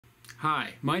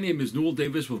Hi, my name is Newell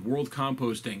Davis with World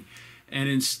Composting, and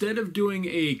instead of doing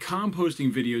a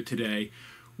composting video today,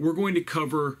 we're going to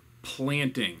cover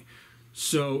planting.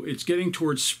 So it's getting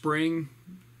towards spring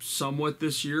somewhat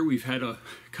this year. We've had a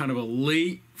kind of a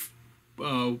late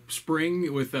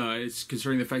spring with it's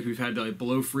considering the fact we've had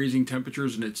below freezing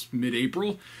temperatures and it's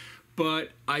mid-April. But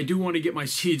I do want to get my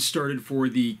seeds started for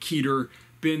the Coir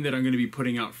bin that I'm going to be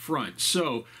putting out front.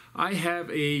 So I have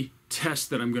a test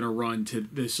that I'm going to run to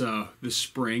this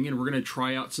spring, and we're going to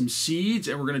try out some seeds,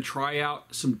 and we're going to try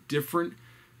out some different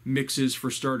mixes for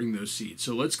starting those seeds.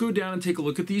 So let's go down and take a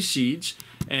look at these seeds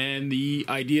and the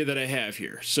idea that I have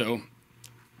here. So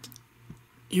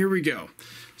here we go.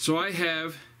 So I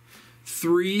have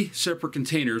 3 separate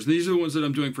containers. These are the ones that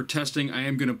I'm doing for testing. I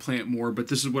am going to plant more, but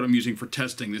this is what I'm using for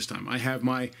testing this time. I have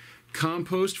my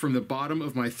compost from the bottom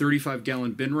of my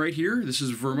 35-gallon bin right here. This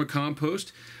is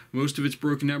vermicompost. Most of it's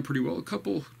broken down pretty well. A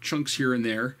couple chunks here and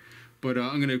there, but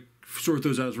I'm going to sort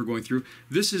those out as we're going through.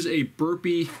 This is a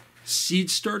burpee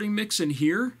seed starting mix in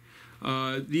here.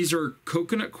 These are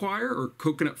coconut coir, or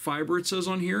coconut fiber it says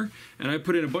on here, and I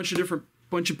put in a bunch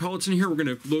of pellets in here. We're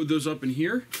going to load those up in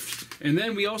here. And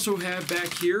then we also have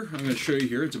back here, I'm going to show you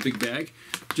here, it's a big bag,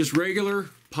 just regular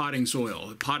potting soil,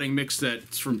 a potting mix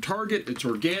that's from Target. It's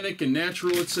organic and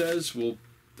natural, it says. Well,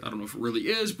 I don't know if it really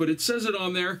is, but it says it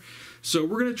on there. So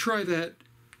we're going to try that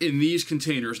in these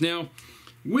containers. Now,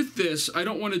 with this, I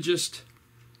don't want to just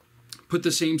put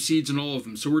the same seeds in all of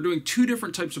them. So we're doing 2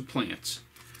 different types of plants.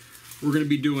 We're going to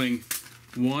be doing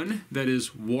one that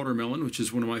is watermelon, which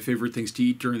is one of my favorite things to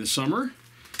eat during the summer.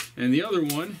 And the other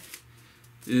one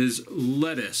is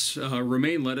lettuce,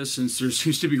 romaine lettuce. Since there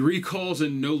seems to be recalls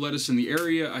and no lettuce in the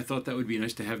area, I thought that would be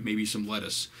nice to have maybe some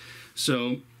lettuce.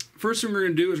 So first thing we're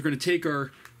going to do is we're going to take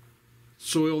our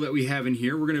soil that we have in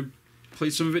here. We're going to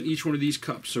place some of it in each one of these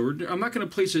cups. So I'm not going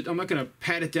to place it, I'm not going to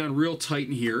pat it down real tight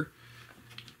in here,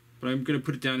 but I'm going to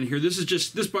put it down in here.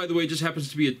 This by the way just happens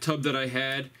to be a tub that I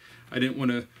had. I didn't want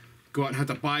to go out and have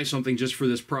to buy something just for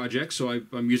this project, so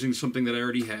I'm using something that I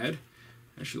already had.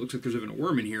 Actually, it looks like there's even a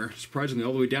worm in here. Surprisingly,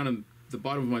 all the way down in the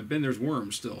bottom of my bin, there's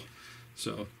worms still.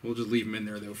 So we'll just leave them in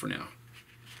there, though, for now.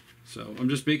 So I'm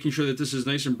just making sure that this is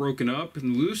nice and broken up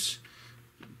and loose.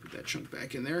 Put that chunk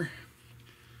back in there.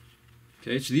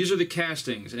 Okay, so these are the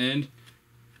castings, and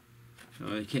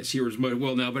you can't see it as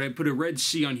well now, but I put a red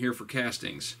C on here for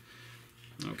castings.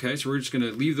 Okay, so we're just going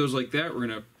to leave those like that. We're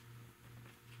going to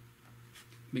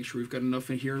make sure we've got enough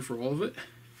in here for all of it.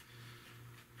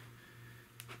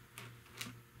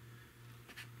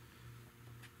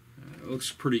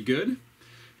 Looks pretty good.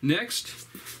 Next,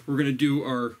 we're going to do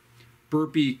our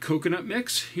burpee coconut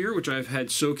mix here, which I've had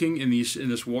soaking in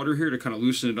this water here to kind of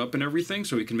loosen it up and everything,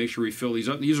 so we can make sure we fill these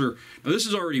up. Now this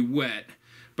is already wet,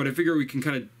 but I figure we can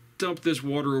kind of dump this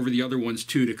water over the other ones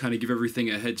too to kind of give everything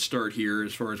a head start here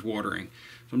as far as watering.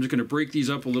 So I'm just going to break these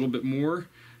up a little bit more,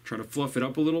 try to fluff it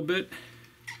up a little bit.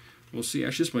 We'll see.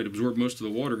 Actually, this might absorb most of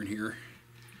the water in here,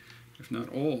 if not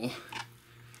all.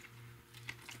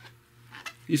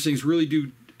 These things really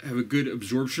do have a good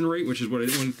absorption rate, which is one of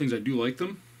the things I do like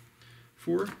them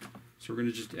for. So we're going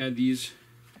to just add these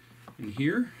in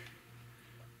here.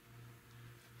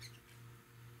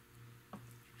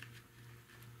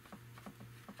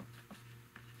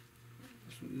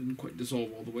 This one didn't quite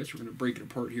dissolve all the way, so we're going to break it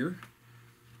apart here.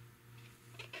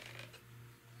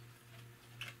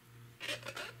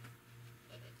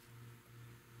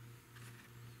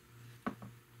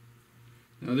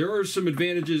 Now there are some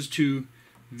advantages to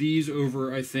these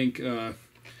over, I think, the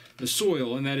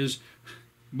soil, and that is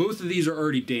both of these are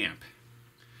already damp.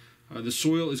 The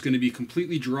soil is going to be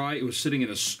completely dry. It was sitting in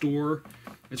a store.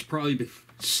 It's probably been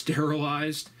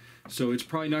sterilized, so it's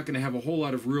probably not going to have a whole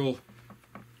lot of real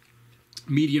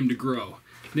medium to grow.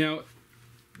 Now,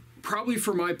 probably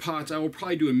for my pots, I will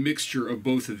probably do a mixture of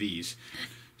both of these.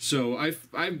 So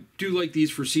I do like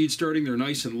these for seed starting. They're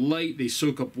nice and light. They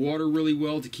soak up water really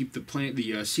well to keep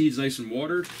the seeds nice and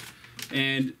watered.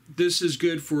 And this is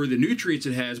good for the nutrients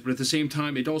it has, but at the same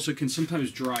time, it also can sometimes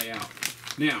dry out.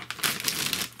 Now,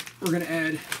 we're going to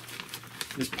add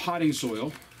this potting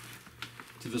soil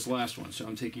to this last one. So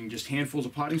I'm taking just handfuls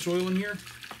of potting soil in here,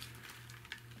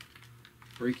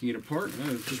 breaking it apart.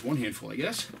 Just one handful, I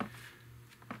guess.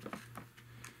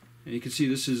 And you can see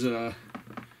this is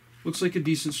looks like a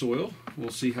decent soil. We'll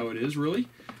see how it is, really.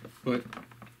 But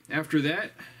after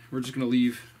that, we're just going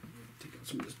to take out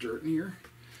some of this dirt in here.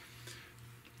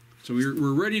 So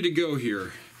we're ready to go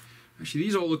here. Actually,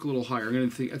 these all look a little higher. I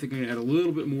think I'm going to add a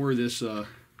little bit more of this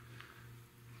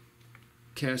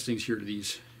castings here to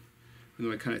these. And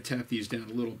then I kind of tap these down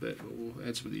a little bit, but we'll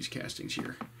add some of these castings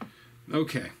here.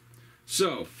 Okay,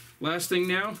 so last thing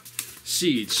now,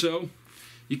 seeds. So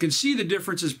you can see the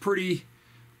difference is pretty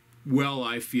well,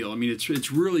 I feel. I mean,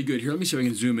 it's really good here. Let me see if I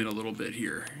can zoom in a little bit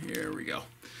here. There we go.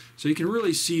 So you can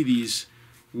really see these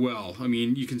well. I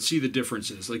mean, you can see the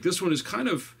differences. Like this one is kind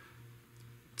of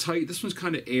tight. This one's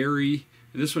kind of airy.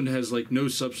 And this one has like no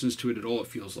substance to it at all, it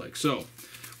feels like. So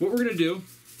what we're going to do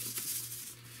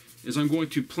is I'm going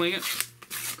to plant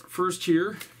first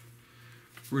here.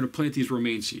 We're going to plant these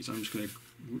romaine seeds. I'm just going to,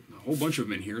 a whole bunch of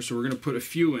them in here. So we're going to put a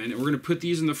few in, and we're going to put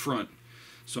these in the front.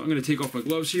 So I'm going to take off my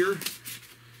gloves here.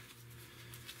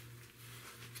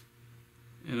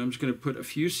 And I'm just going to put a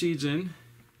few seeds in.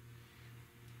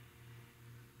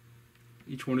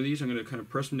 Each one of these, I'm going to kind of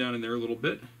press them down in there a little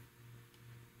bit.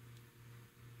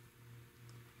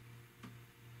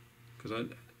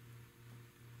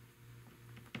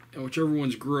 And whichever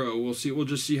ones grow, we'll see. We'll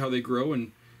just see how they grow.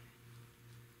 And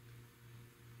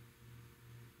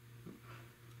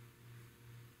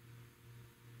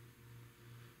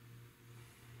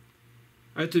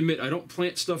I have to admit, I don't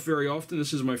plant stuff very often.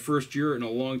 This is my first year in a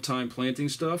long time planting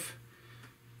stuff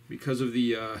because of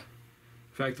the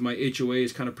fact that my HOA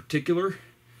is kind of particular.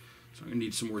 So I'm going to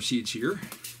need some more seeds here.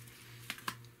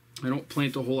 I don't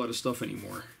plant a whole lot of stuff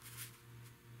anymore.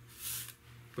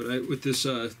 But with this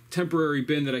temporary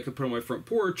bin that I could put on my front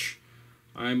porch,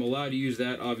 I'm allowed to use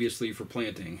that, obviously, for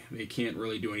planting. They can't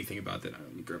really do anything about that.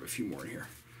 Let me grab a few more in here.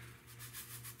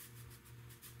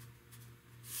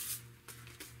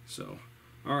 So,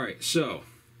 all right, so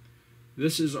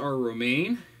this is our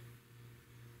romaine.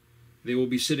 They will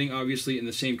be sitting, obviously, in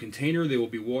the same container. They will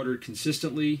be watered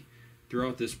consistently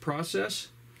throughout this process.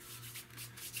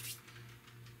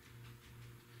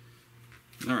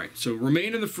 All right, so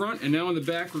romaine in the front, and now in the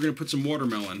back we're going to put some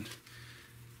watermelon.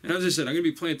 And as I said, I'm going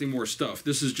to be planting more stuff.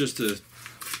 This is just to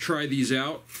try these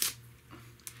out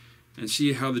and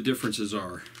see how the differences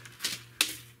are.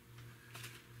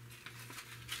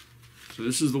 So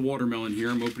this is the watermelon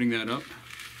here. I'm opening that up.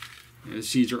 And the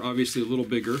seeds are obviously a little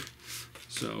bigger,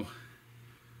 so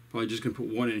probably just going to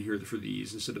put one in here for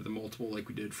these instead of the multiple like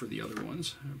we did for the other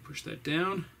ones. I'll push that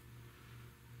down.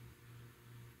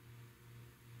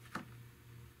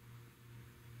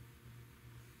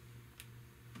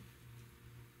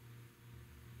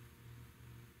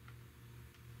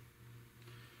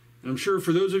 I'm sure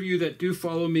for those of you that do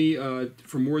follow me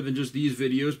for more than just these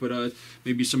videos, but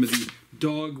maybe some of the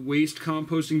dog waste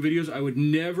composting videos, I would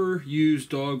never use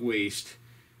dog waste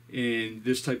in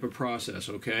this type of process,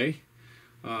 okay?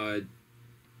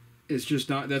 It's just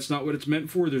not, that's not what it's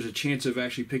meant for. There's a chance of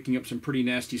actually picking up some pretty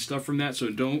nasty stuff from that, so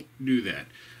don't do that.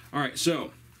 All right,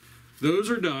 so those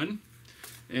are done,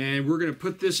 and we're going to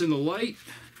put this in the light,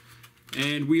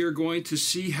 and we are going to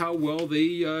see how well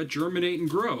they germinate and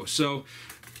grow. So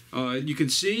you can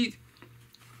see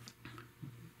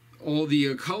all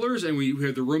the colors, and we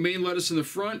have the romaine lettuce in the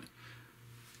front,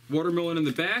 watermelon in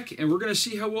the back, and we're going to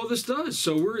see how well this does.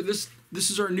 So this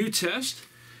is our new test,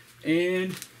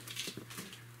 and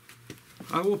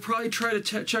I will probably try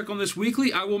to check on this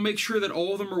weekly. I will make sure that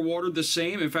all of them are watered the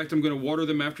same. In fact, I'm going to water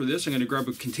them after this. I'm going to grab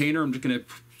a container. I'm just going to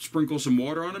sprinkle some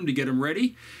water on them to get them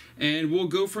ready, and we'll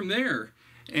go from there.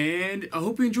 And I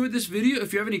hope you enjoyed this video.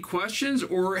 If you have any questions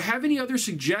or have any other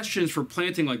suggestions for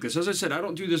planting like this, as I said, I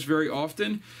don't do this very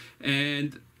often,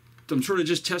 and I'm sort of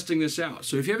just testing this out.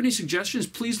 So if you have any suggestions,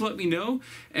 please let me know.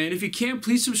 And if you can,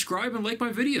 please subscribe and like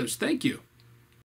my videos. Thank you.